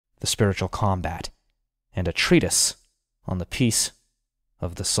the spiritual combat, and a treatise on the peace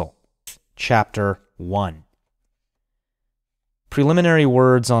of the soul. Chapter 1. Preliminary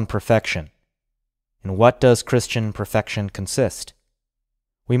words on perfection. In what does Christian perfection consist?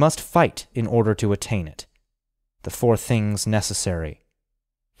 We must fight in order to attain it. The 4 things necessary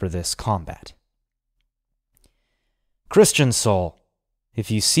for this combat. Christian soul, if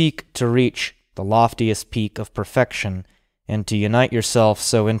you seek to reach the loftiest peak of perfection and to unite yourself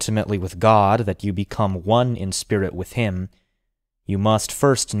so intimately with God that you become one in spirit with Him, you must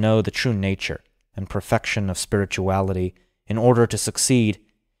first know the true nature and perfection of spirituality in order to succeed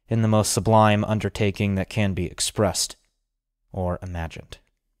in the most sublime undertaking that can be expressed or imagined.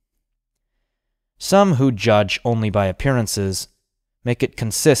 Some who judge only by appearances make it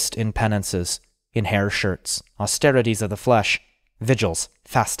consist in penances, in hair shirts, austerities of the flesh, vigils,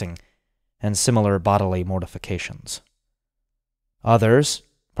 fasting, and similar bodily mortifications. Others,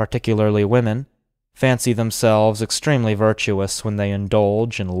 particularly women, fancy themselves extremely virtuous when they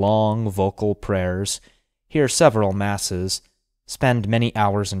indulge in long vocal prayers, hear several masses, spend many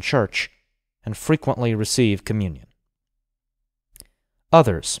hours in church, and frequently receive communion.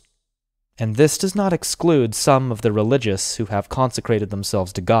 Others, and this does not exclude some of the religious who have consecrated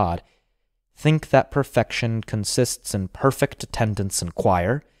themselves to God, think that perfection consists in perfect attendance in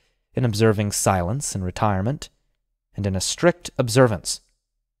choir, in observing silence and retirement, and in a strict observance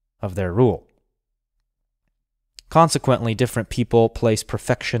of their rule. Consequently, different people place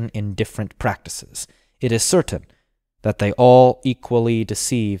perfection in different practices. It is certain that they all equally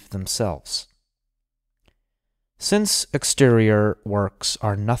deceive themselves. Since exterior works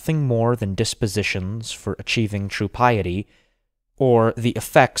are nothing more than dispositions for achieving true piety, or the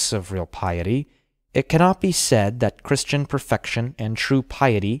effects of real piety, it cannot be said that Christian perfection and true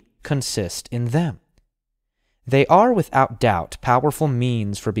piety consist in them. They are without doubt powerful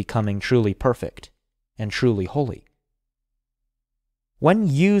means for becoming truly perfect and truly holy. When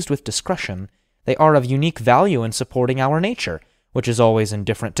used with discretion, they are of unique value in supporting our nature, which is always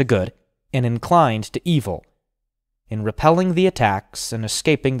indifferent to good and inclined to evil, in repelling the attacks and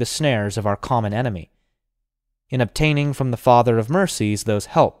escaping the snares of our common enemy, in obtaining from the Father of mercies those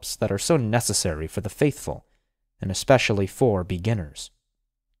helps that are so necessary for the faithful, and especially for beginners.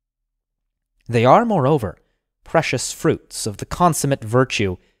 They are, moreover, precious fruits of the consummate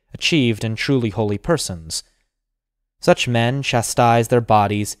virtue achieved in truly holy persons. Such men chastise their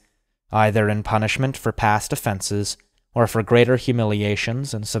bodies either in punishment for past offenses or for greater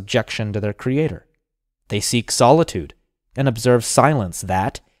humiliations and subjection to their Creator. They seek solitude and observe silence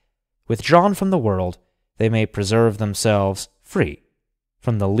that, withdrawn from the world, they may preserve themselves free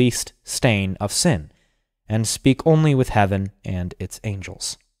from the least stain of sin, and speak only with heaven and its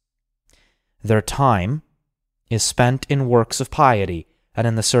angels. Their time is spent in works of piety and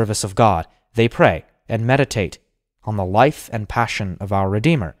in the service of God. They pray and meditate on the life and passion of our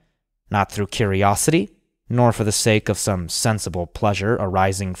Redeemer, not through curiosity, nor for the sake of some sensible pleasure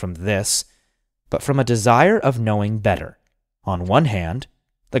arising from this, but from a desire of knowing better, on one hand,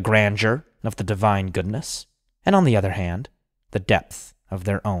 the grandeur of the divine goodness, and on the other hand, the depth of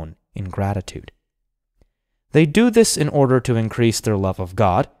their own ingratitude. They do this in order to increase their love of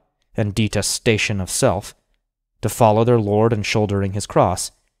God and detestation of self, to follow their Lord in shouldering His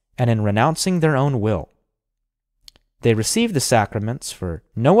cross, and in renouncing their own will. They receive the sacraments for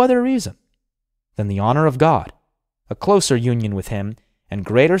no other reason than the honor of God, a closer union with Him, and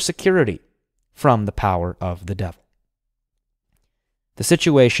greater security from the power of the devil. The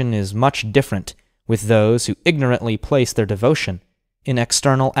situation is much different with those who ignorantly place their devotion in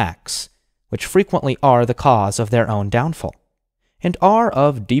external acts, which frequently are the cause of their own downfall, and are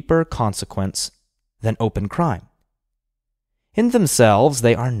of deeper consequence than open crime. In themselves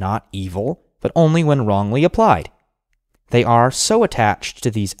they are not evil, but only when wrongly applied. They are so attached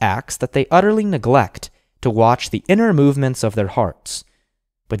to these acts that they utterly neglect to watch the inner movements of their hearts,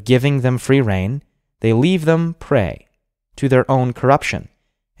 but giving them free rein, they leave them prey to their own corruption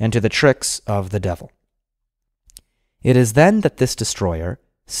and to the tricks of the devil. It is then that this destroyer,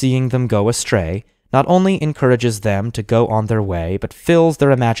 seeing them go astray, not only encourages them to go on their way, but fills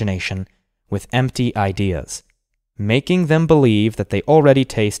their imagination with empty ideas, making them believe that they already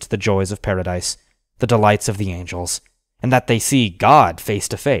taste the joys of paradise, the delights of the angels, and that they see God face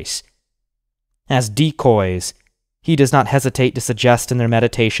to face. As decoys, he does not hesitate to suggest in their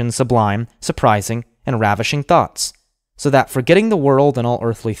meditation sublime, surprising, and ravishing thoughts, so that, forgetting the world and all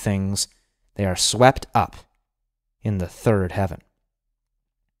earthly things, they are swept up in the third heaven.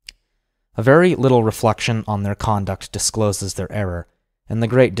 A very little reflection on their conduct discloses their error, and the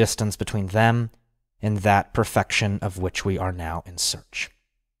great distance between them and that perfection of which we are now in search.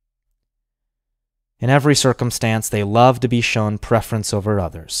 In every circumstance, they love to be shown preference over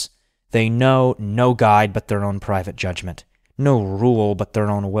others. They know no guide but their own private judgment, no rule but their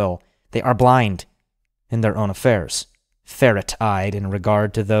own will. They are blind in their own affairs, ferret-eyed in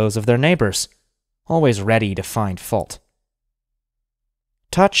regard to those of their neighbors, always ready to find fault.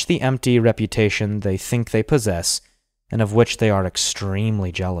 Touch the empty reputation they think they possess, and of which they are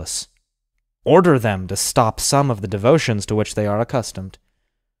extremely jealous. Order them to stop some of the devotions to which they are accustomed.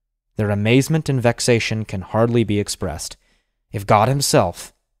 Their amazement and vexation can hardly be expressed. If God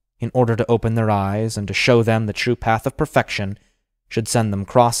himself, in order to open their eyes and to show them the true path of perfection, should send them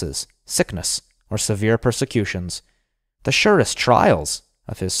crosses, sickness, or severe persecutions, the surest trials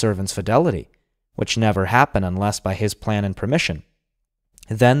of his servants' fidelity, which never happen unless by his plan and permission,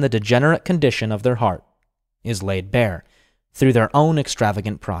 then the degenerate condition of their heart is laid bare through their own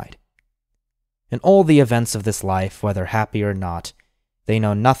extravagant pride. In all the events of this life, whether happy or not, they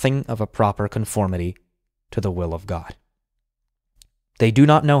know nothing of a proper conformity to the will of God. They do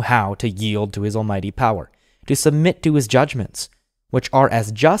not know how to yield to his almighty power, to submit to his judgments, which are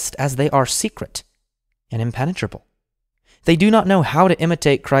as just as they are secret and impenetrable. They do not know how to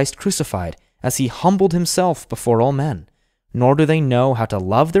imitate Christ crucified, as he humbled himself before all men, nor do they know how to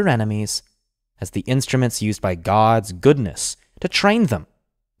love their enemies as the instruments used by God's goodness to train them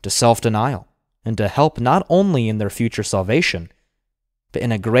to self-denial and to help not only in their future salvation, but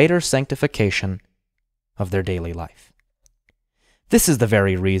in a greater sanctification of their daily life. This is the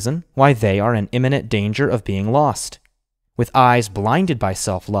very reason why they are in imminent danger of being lost. With eyes blinded by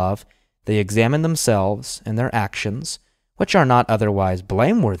self-love, they examine themselves and their actions, which are not otherwise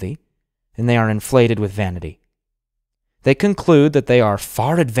blameworthy, and they are inflated with vanity. They conclude that they are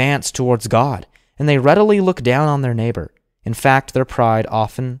far advanced towards God, and they readily look down on their neighbor. In fact, their pride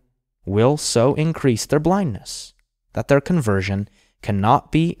often will so increase their blindness that their conversion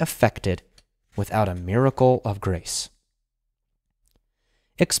cannot be effected without a miracle of grace.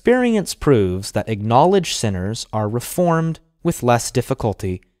 Experience proves that acknowledged sinners are reformed with less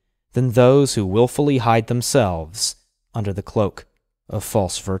difficulty than those who willfully hide themselves under the cloak of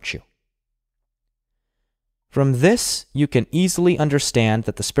false virtue. From this, you can easily understand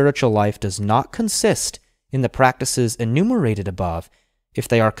that the spiritual life does not consist in the practices enumerated above if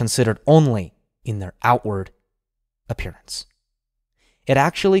they are considered only in their outward appearance. It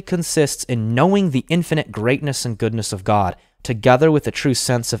actually consists in knowing the infinite greatness and goodness of God, together with a true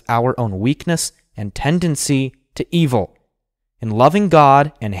sense of our own weakness and tendency to evil, in loving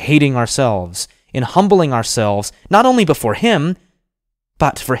God and hating ourselves, in humbling ourselves not only before him,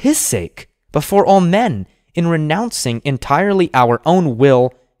 but for his sake, before all men, in renouncing entirely our own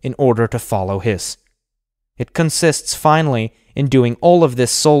will in order to follow his. It consists, finally, in doing all of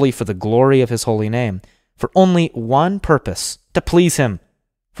this solely for the glory of his holy name, for only one purpose, to please him,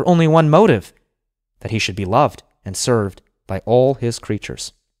 for only one motive, that he should be loved and served by all his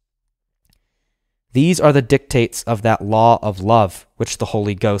creatures. These are the dictates of that law of love which the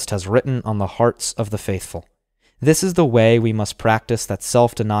Holy Ghost has written on the hearts of the faithful. This is the way we must practice that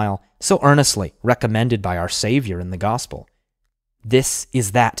self-denial so earnestly recommended by our Savior in the gospel. This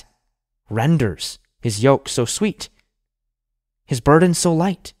is that renders his yoke so sweet, his burden so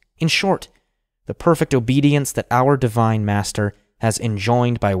light. In short, the perfect obedience that our divine Master has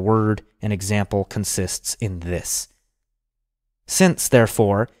enjoined by word and example consists in this. Since,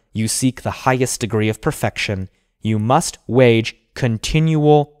 therefore, you seek the highest degree of perfection, you must wage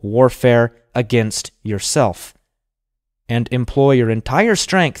continual warfare against yourself, and employ your entire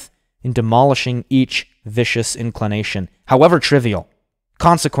strength in demolishing each vicious inclination, however trivial.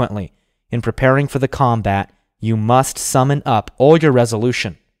 Consequently, in preparing for the combat, you must summon up all your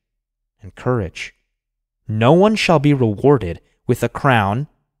resolution and courage. No one shall be rewarded with a crown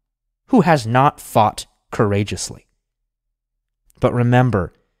who has not fought courageously. But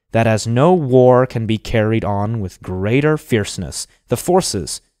remember that as no war can be carried on with greater fierceness, the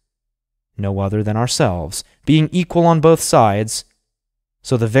forces, no other than ourselves, being equal on both sides,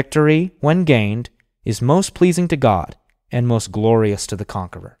 so the victory, when gained, is most pleasing to God and most glorious to the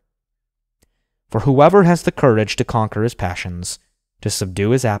conqueror. For whoever has the courage to conquer his passions, to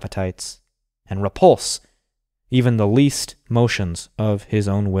subdue his appetites, and repulse even the least motions of his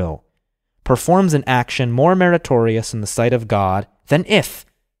own will, performs an action more meritorious in the sight of God than if,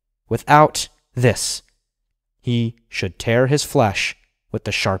 without this, he should tear his flesh with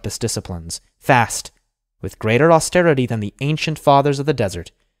the sharpest disciplines, fast with greater austerity than the ancient fathers of the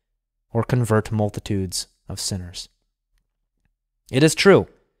desert, or convert multitudes of sinners. It is true,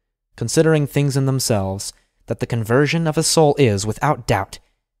 considering things in themselves, that the conversion of a soul is, without doubt,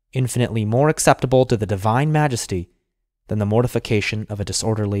 infinitely more acceptable to the divine majesty than the mortification of a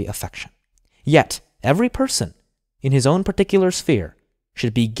disorderly affection. Yet, every person, in his own particular sphere,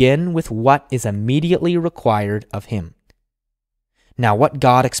 should begin with what is immediately required of him. Now, what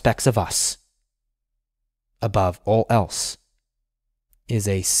God expects of us, above all else, is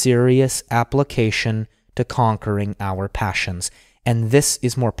a serious application to conquering our passions, and this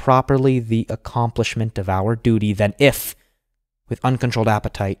is more properly the accomplishment of our duty than if, with uncontrolled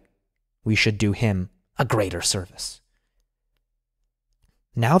appetite, we should do him a greater service.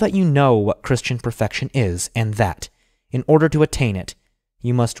 Now that you know what Christian perfection is, and that, in order to attain it,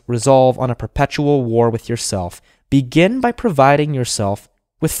 you must resolve on a perpetual war with yourself, begin by providing yourself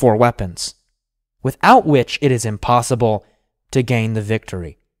with 4 weapons, without which it is impossible to gain the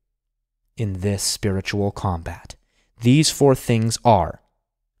victory in this spiritual combat. These 4 things are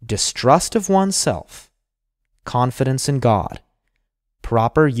distrust of oneself, confidence in God,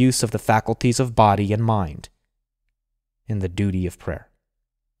 proper use of the faculties of body and mind, and the duty of prayer.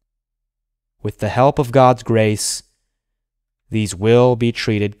 With the help of God's grace, these will be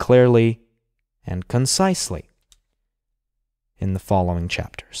treated clearly and concisely in the following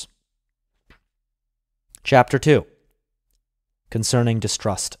chapters. Chapter 2, concerning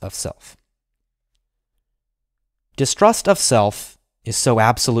distrust of self. Distrust of self is so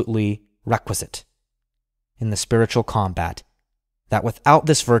absolutely requisite in the spiritual combat that without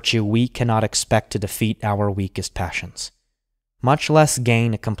this virtue we cannot expect to defeat our weakest passions, much less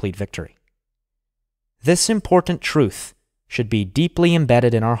gain a complete victory. This important truth should be deeply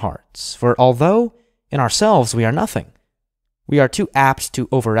embedded in our hearts, for although in ourselves we are nothing, we are too apt to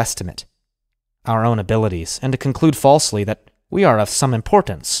overestimate our own abilities and to conclude falsely that we are of some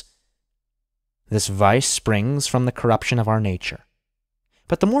importance. This vice springs from the corruption of our nature.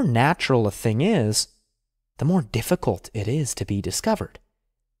 But the more natural a thing is, the more difficult it is to be discovered.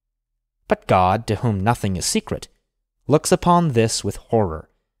 But God, to whom nothing is secret, looks upon this with horror,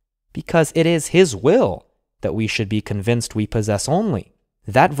 because it is his will that we should be convinced we possess only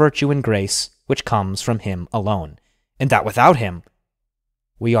that virtue and grace which comes from him alone, and that without him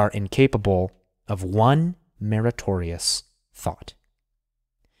we are incapable of one meritorious thought.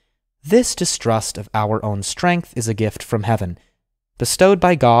 This distrust of our own strength is a gift from heaven, bestowed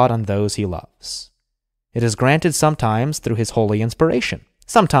by God on those he loves. It is granted sometimes through his holy inspiration,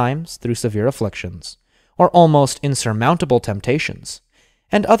 sometimes through severe afflictions, or almost insurmountable temptations,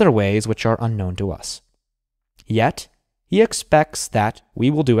 and other ways which are unknown to us. Yet he expects that we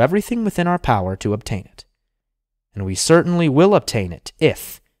will do everything within our power to obtain it. And we certainly will obtain it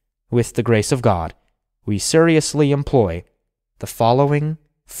if, with the grace of God, we seriously employ the following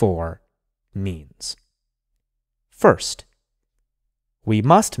 4 means. First, we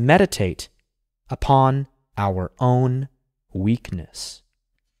must meditate upon our own weakness.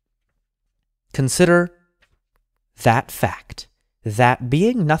 Consider that fact, that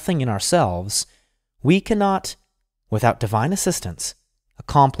being nothing in ourselves, we cannot, without divine assistance,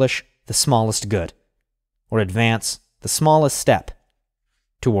 accomplish the smallest good, or advance the smallest step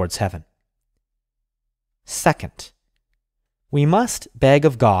towards heaven. Second, we must beg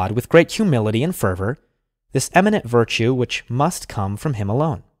of God with great humility and fervor this eminent virtue which must come from him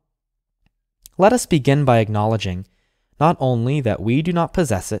alone. Let us begin by acknowledging not only that we do not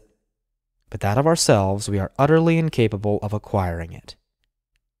possess it, but that of ourselves we are utterly incapable of acquiring it.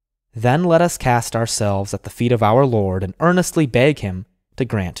 Then let us cast ourselves at the feet of our Lord and earnestly beg him to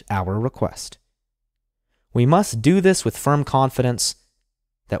grant our request. We must do this with firm confidence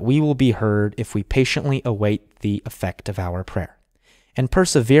that we will be heard if we patiently await the effect of our prayer, and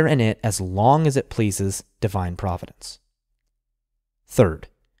persevere in it as long as it pleases divine providence. Third,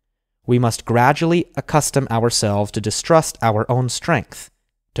 we must gradually accustom ourselves to distrust our own strength,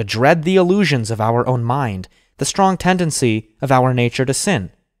 to dread the illusions of our own mind, the strong tendency of our nature to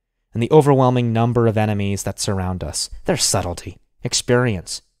sin, and the overwhelming number of enemies that surround us. Their subtlety,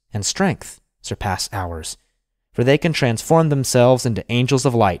 experience, and strength surpass ours, for they can transform themselves into angels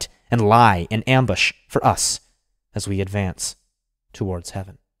of light and lie in ambush for us as we advance towards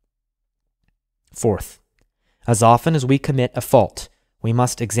heaven. Fourth, as often as we commit a fault, we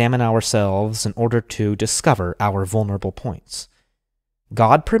must examine ourselves in order to discover our vulnerable points.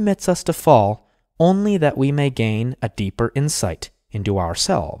 God permits us to fall only that we may gain a deeper insight into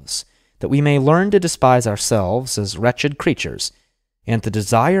ourselves, that we may learn to despise ourselves as wretched creatures, and to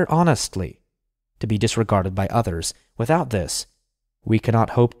desire honestly to be disregarded by others. Without this, we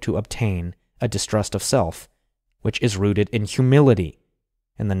cannot hope to obtain a distrust of self, which is rooted in humility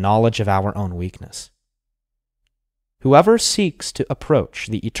and the knowledge of our own weakness. Whoever seeks to approach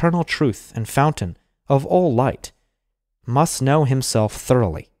the eternal truth and fountain of all light must know himself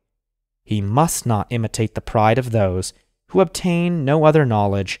thoroughly. He must not imitate the pride of those who obtain no other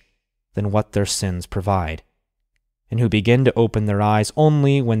knowledge than what their sins provide, and who begin to open their eyes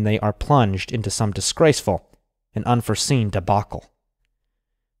only when they are plunged into some disgraceful and unforeseen debacle.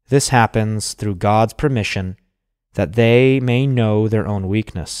 This happens through God's permission that they may know their own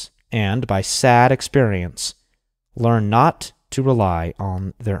weakness, and by sad experience learn not to rely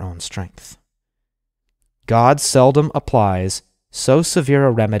on their own strength. God seldom applies so severe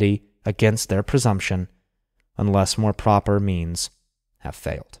a remedy against their presumption unless more proper means have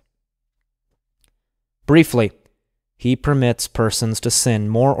failed. Briefly, he permits persons to sin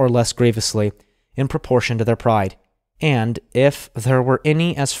more or less grievously in proportion to their pride, and if there were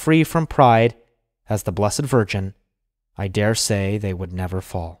any as free from pride as the Blessed Virgin, I dare say they would never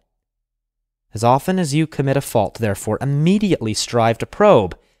fall. As often as you commit a fault, therefore, immediately strive to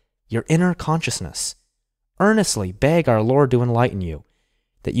probe your inner consciousness. Earnestly beg our Lord to enlighten you,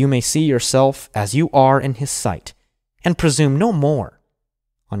 that you may see yourself as you are in His sight, and presume no more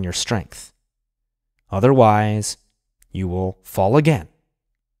on your strength. Otherwise, you will fall again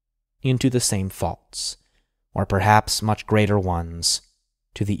into the same faults, or perhaps much greater ones,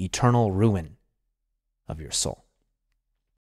 to the eternal ruin of your soul.